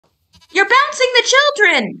You're bouncing the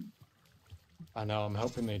children! I know, I'm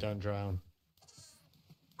hoping they don't drown.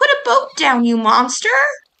 Put a boat down, you monster!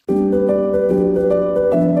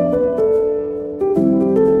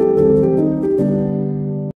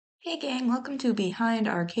 Hey gang, welcome to Behind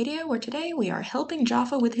Arcadia, where today we are helping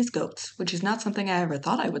Jaffa with his goats, which is not something I ever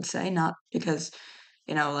thought I would say, not because,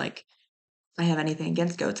 I have anything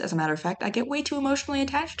against goats. As a matter of fact, I get way too emotionally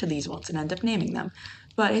attached to these ones and end up naming them.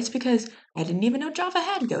 But it's because I didn't even know Jaffa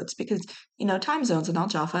had goats, because, time zones and all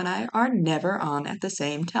Jaffa and I are never on at the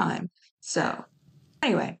same time. So,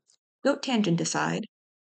 anyway, goat tangent aside,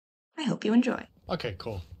 I hope you enjoy. Okay,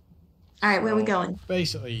 cool. Alright, where are we going?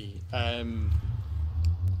 Basically,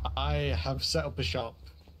 I have set up a shop.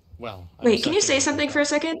 Well, Wait, can you say something for a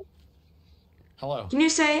second? Hello. Can you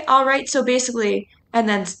say, alright, so basically, and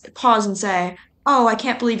then pause and say, oh, I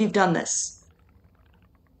can't believe you've done this.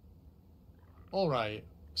 Alright,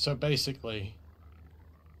 so basically...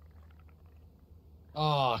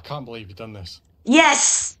 Oh, I can't believe you've done this.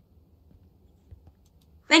 Yes!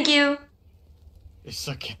 Thank you. It's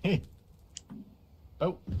okay.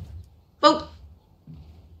 Boat. Boat.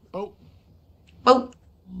 Boat. Boat.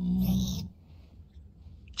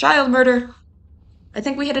 Child murder. I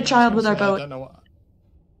think we hit a child with our boat. I don't know what...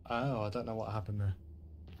 Oh, I don't know what happened there.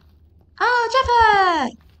 Oh,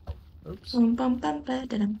 Jaffa! Oops. I I definitely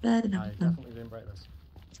didn't break this.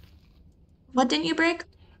 What didn't you break?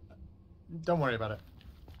 Don't worry about it.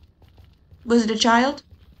 Was it a child?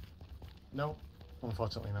 No,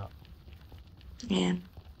 unfortunately not. Yeah.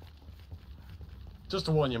 Just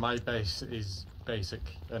to warn you, my base is basic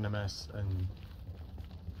and a mess, and...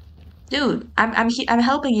 Dude, I'm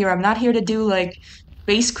helping you. I'm not here to do,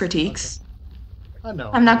 base critiques. Okay. I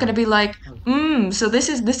know. I'm not gonna be like, so this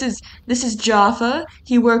is Jaffa.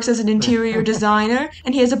 He works as an interior designer,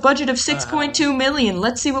 and he has a budget of 6.2 million.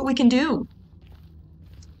 Let's see what we can do.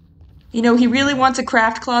 He really wants a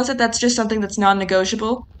craft closet. That's just something that's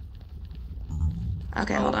non-negotiable.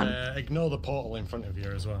 Okay, hold on. Ignore the portal in front of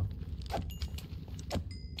you as well.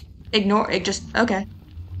 Ignore it. Just okay.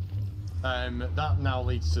 That now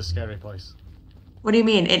leads to a scary place. What do you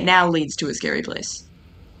mean? It now leads to a scary place.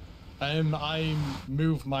 I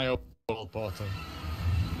moved my overworld portal.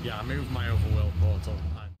 Yeah, I moved my overworld portal.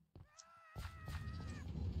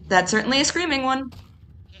 That's certainly a screaming one.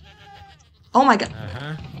 Oh my god.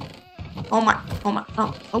 Oh my,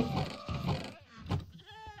 oh.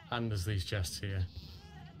 And there's these chests here.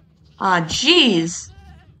 Ah, jeez.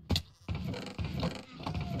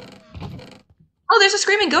 Oh, there's a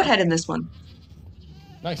screaming goat head in this one.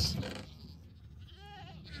 Nice.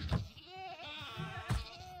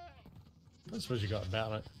 I suppose you got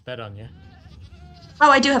a bed on you.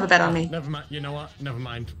 Oh, I do have a bed on me. Never mind. You know what? Never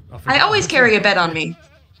mind. I always carry a bed on me.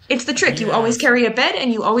 It's the trick. You always carry a bed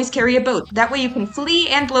and you always carry a boat. That way you can flee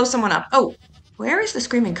and blow someone up. Oh, where is the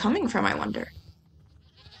screaming coming from, I wonder?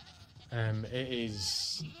 It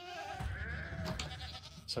is...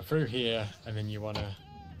 So through here, and then you want to...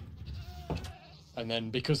 And then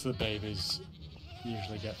because the babies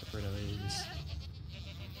usually get rid of these...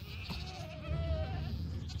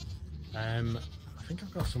 I think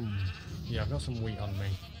I've got some... Yeah, I've got some wheat on me.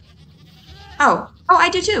 Oh, I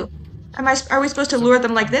do too. Are we supposed to lure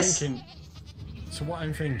them like this? So what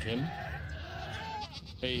I'm thinking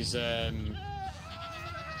is, They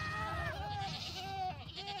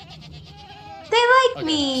like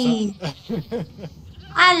me! So...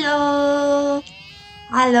 Hello!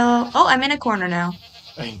 Hello! Oh, I'm in a corner now.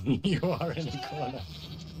 You are in a corner.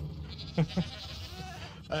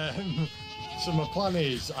 So my plan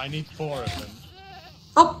is, I need 4 of them.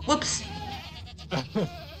 Oh, whoops.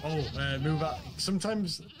 Move out.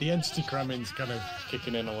 Sometimes the entity cramming's kind of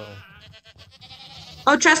kicking in a little.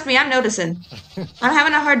 Oh, trust me, I'm noticing. I'm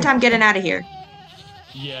having a hard time getting out of here.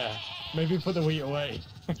 Yeah, maybe put the wheat away.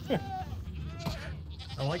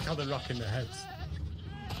 I like how they're rocking their heads.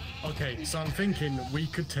 Okay, so I'm thinking we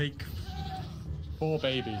could take 4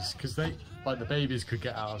 babies, because the babies could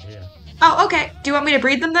get out of here. Oh, okay. Do you want me to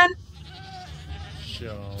breed them then?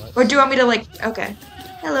 Sure. Or do you want me to, okay.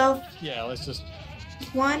 Hello. Yeah, let's just...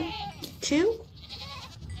 1, 2.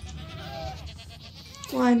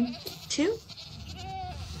 1, 2.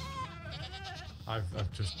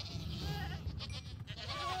 I've just...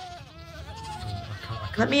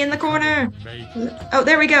 I Let me in the corner. Oh,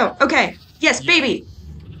 there we go. Okay. Yes, yeah.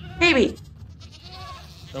 Baby.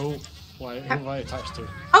 Oh, who have I attached to?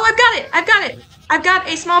 Oh, I've got it. I've got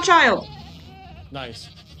a small child. Nice.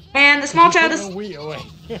 And the small child is... Wheat away.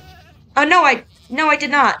 Oh, no, I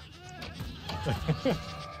did not.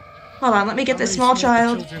 Hold on, let me get the small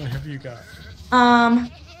child. How many children have you got?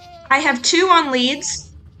 I have 2 on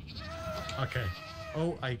leads. Okay.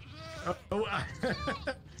 Oh,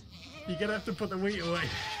 you're gonna have to put the wheat away.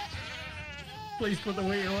 Please put the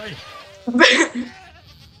wheat away.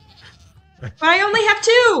 But I only have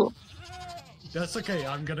two! That's okay,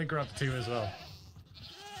 I'm gonna grab two as well.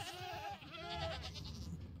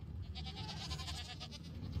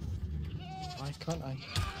 Why can't I?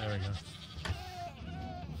 There we go.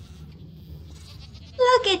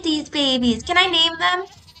 Look at these babies. Can I name them?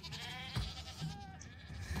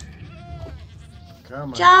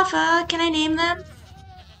 Come on. Jaffa, can I name them?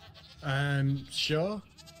 Sure.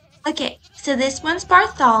 Okay, so this one's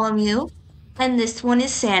Bartholomew, and this one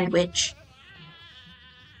is Sandwich.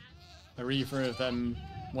 Are either of them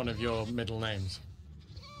one of your middle names?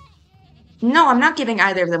 No, I'm not giving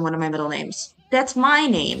either of them one of my middle names. That's my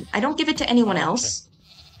name. I don't give it to anyone Oh, okay. else.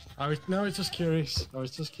 I was just curious.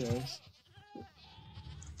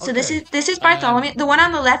 So Okay. this is Bartholomew. The one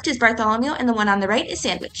on the left is Bartholomew, and the one on the right is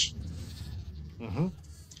Sandwich.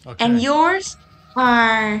 Okay. And yours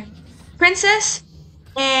are Princess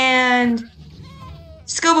and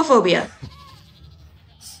Scobophobia.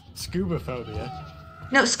 Scubophobia.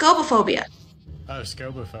 No, Scobophobia. Oh,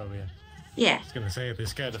 scobophobia. Yeah. I was gonna say they're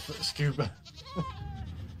scared of scuba.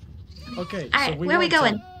 Okay. Alright, where are we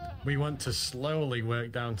going? We want to slowly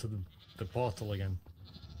work down to the portal again,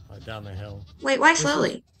 like down the hill. Wait, why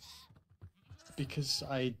slowly? Because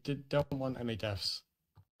I don't want any deaths.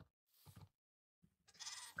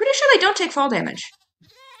 Pretty sure they don't take fall damage.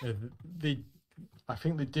 I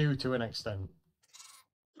think they do to an extent.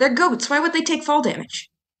 They're goats. Why would they take fall damage?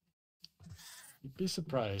 You'd be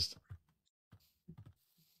surprised.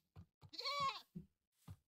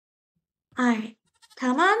 Alright.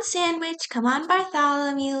 Come on, Sandwich. Come on,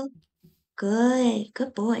 Bartholomew.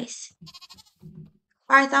 Good boys.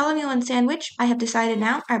 Bartholomew and Sandwich, I have decided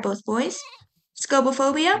now, are both boys.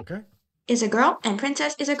 Scobophobia is a girl, and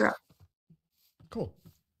Princess is a girl. Cool.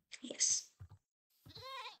 Yes.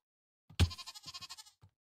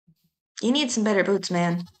 You need some better boots,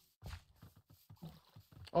 man.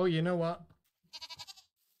 Oh, you know what?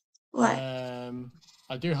 What?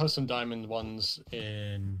 I do have some diamond ones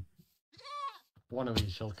in one of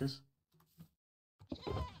these shulkers.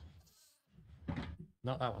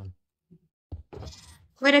 Not that one.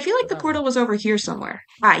 Wait, I feel like the portal was over here somewhere.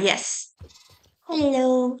 Ah, yes.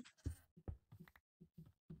 Hello.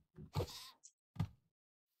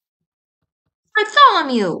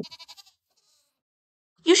 Bartholomew!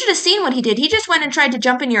 You should have seen what he did. He just went and tried to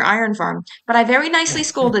jump in your iron farm, but I very nicely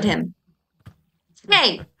scolded him.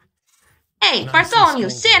 Hey! Hey, Bartholomew,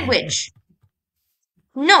 Sandwich!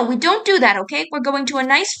 No, we don't do that, okay? We're going to a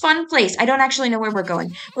nice, fun place. I don't actually know where we're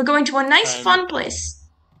going. We're going to a nice, fun place.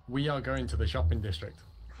 We are going to the shopping district.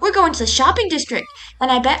 We're going to the shopping district,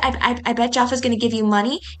 and I bet Jaffa's gonna give you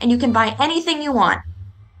money, and you can buy anything you want.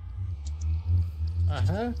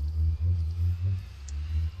 Uh-huh.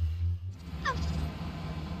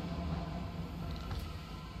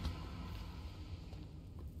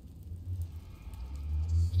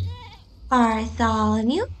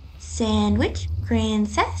 Bartholomew, Sandwich,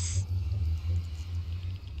 Princess.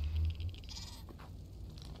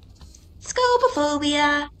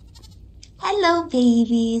 Scobophobia. Hello,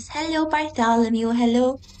 babies. Hello, Bartholomew.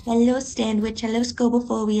 Hello, Sandwich. Hello,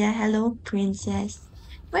 Scobophobia. Hello, Princess.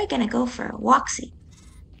 We're gonna go for a walksy.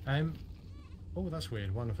 Oh, that's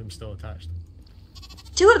weird. One of them's still attached.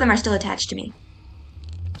 Two of them are still attached to me.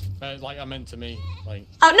 Like I meant to me. Like.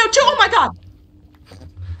 Oh no! Two! Oh my God!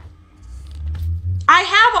 I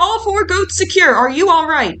have all four goats secure. Are you all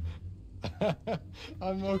right?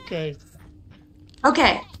 I'm okay.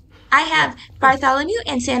 Okay. I have Bartholomew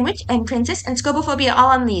and Sandwich and Princess and Scobophobia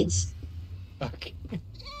all on leads. Okay.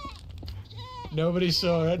 Nobody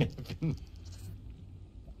saw anything.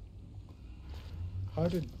 How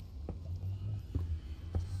did...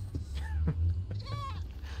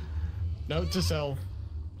 Note to self.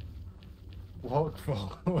 Walk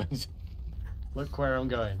forward. Look where I'm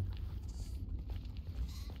going.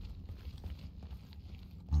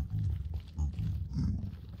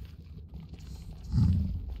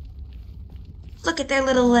 Look at their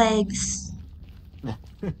little legs.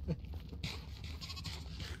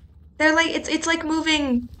 They're like, it's like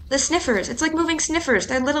moving the sniffers. It's like moving sniffers.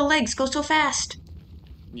 Their little legs go so fast.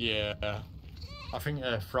 Yeah. I think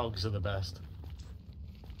frogs are the best.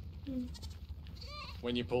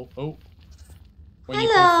 When you pull... Oh. When you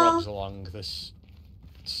pull frogs along, this...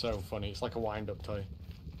 It's so funny. It's like a wind-up toy.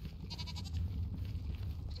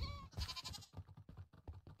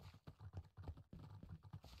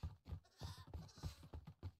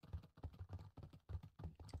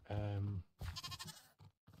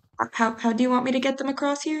 How do you want me to get them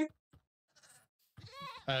across here?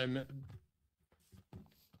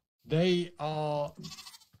 They are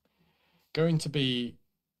going to be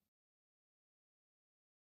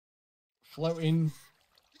floating.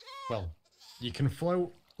 Well, you can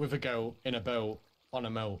float with a goat in a boat on a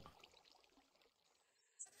moat.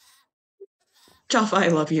 Jaffa, I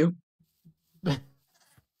love you.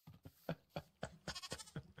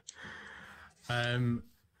 um.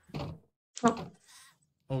 Oh.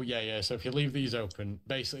 Oh yeah. So if you leave these open,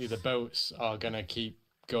 basically the boats are gonna keep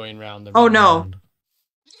going round and Oh round and no. round.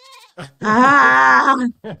 Ah!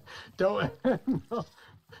 Don't. No.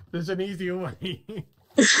 There's an easier way.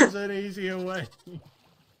 There's an easier way.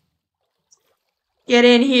 Get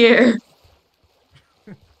in here.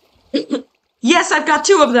 Yes, I've got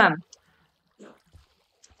 2 of them.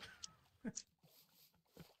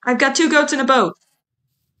 I've got 2 goats in a boat.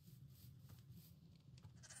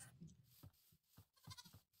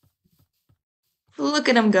 Look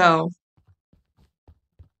at them go.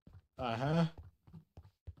 Uh-huh.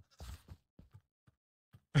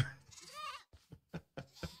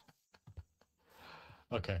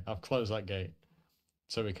 Okay, I've closed that gate.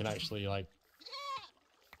 So we can actually, like,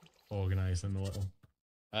 organize them a little.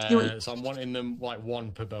 So I'm wanting them, like,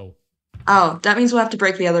 1 per boat. Oh, that means we'll have to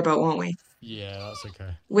break the other boat, won't we? Yeah, that's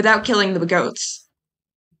okay. Without killing the goats.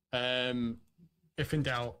 If in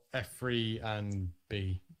doubt, F3 and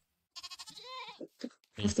B.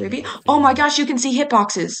 F3B? Oh my gosh, you can see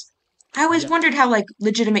hitboxes. I always wondered how, like,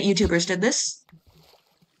 legitimate YouTubers did this.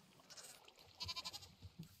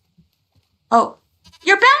 Oh,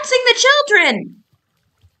 you're bouncing the children!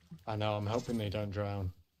 I know, I'm hoping they don't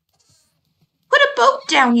drown. Put a boat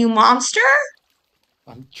down, you monster!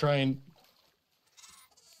 I'm trying.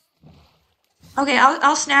 Okay,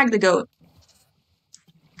 I'll snag the goat.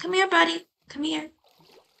 Come here, buddy. Come here.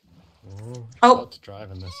 Oh, to drive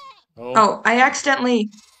in this. Oh, I accidentally.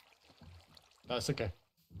 That's okay.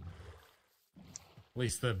 At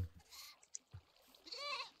least the.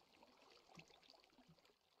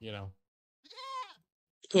 You know.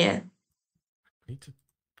 Yeah. Need to.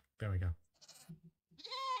 There we go.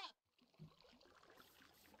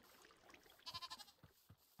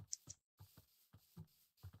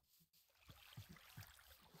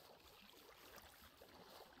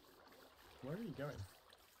 Where are you going?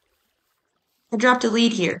 I dropped a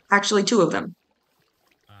lead here. Actually, 2 of them.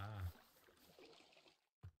 Ah.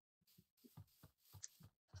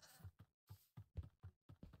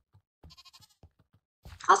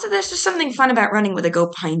 Also, there's just something fun about running with a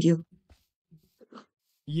goat behind you.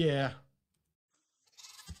 Yeah.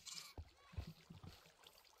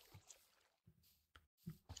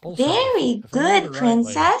 Also, Very good,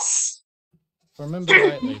 princess. If I remember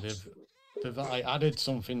rightly, they've like, added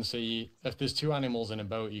something so if there's 2 animals in a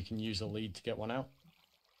boat, you can use a lead to get one out.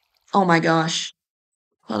 Oh my gosh.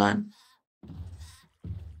 Hold on.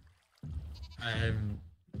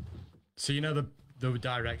 So you know the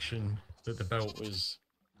direction that the boat was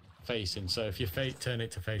facing. So if you turn it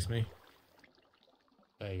to face me,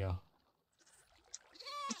 there you go.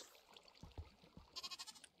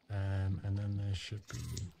 And then there should be.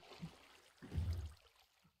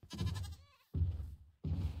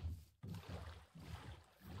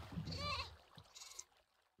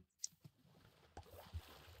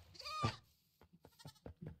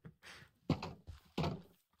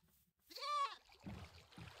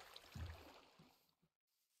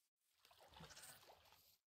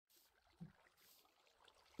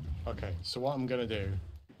 Okay, so what I'm gonna do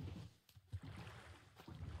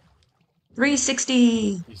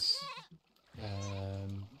 360. is,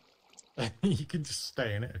 you can just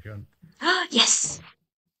stay in it if you want. Yes.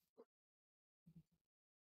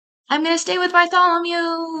 I'm gonna stay with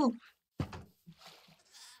Bartholomew.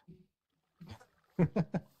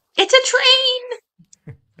 It's a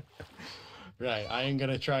train. Right, I am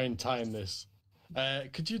gonna try and time this.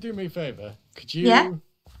 Could you do me a favor? Could you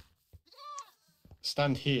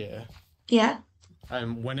stand here? Yeah.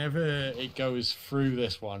 Whenever it goes through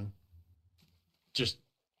this one, just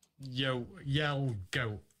yell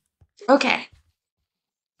go. Okay.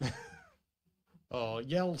 Or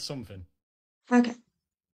yell something. Okay.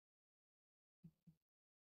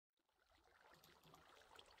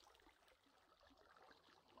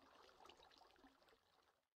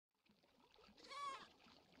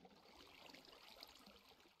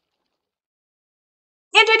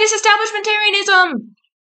 Anti-disestablishmentarianism!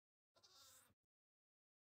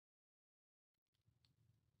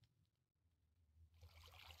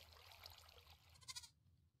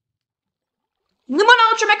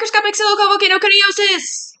 Pneumono-ultramicroscopic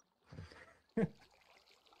silicovolcanoconiosis!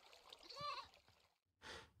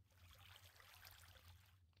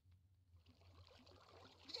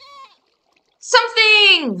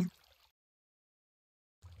 Something!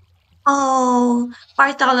 Oh,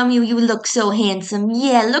 Bartholomew, you look so handsome.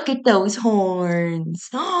 Yeah, look at those horns.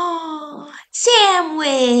 Oh,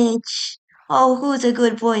 Sandwich. Oh, who's a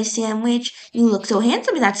good boy, Sandwich? You look so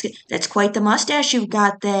handsome. That's quite the mustache you've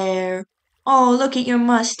got there. Oh, look at your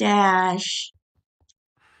mustache.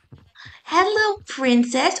 Hello,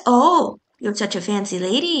 princess. Oh, you're such a fancy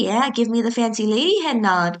lady. Yeah, give me the fancy lady head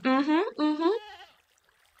nod. Mm-hmm.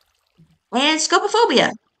 And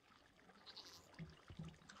scopophobia.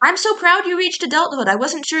 I'm so proud you reached adulthood. I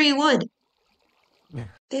wasn't sure you would.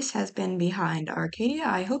 This has been Behind Arcadia.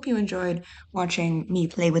 I hope you enjoyed watching me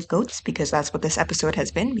play with goats because that's what this episode has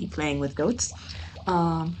been, me playing with goats.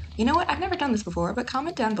 You know what? I've never done this before, but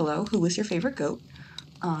comment down below who was your favorite goat.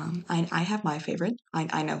 I have my favorite.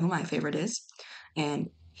 I know who my favorite is. And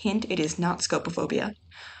hint, it is not scopophobia.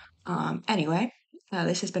 Anyway,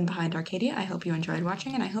 this has been Behind Arcadia. I hope you enjoyed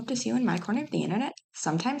watching, and I hope to see you in my corner of the internet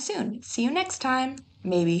sometime soon. See you next time.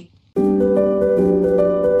 Maybe.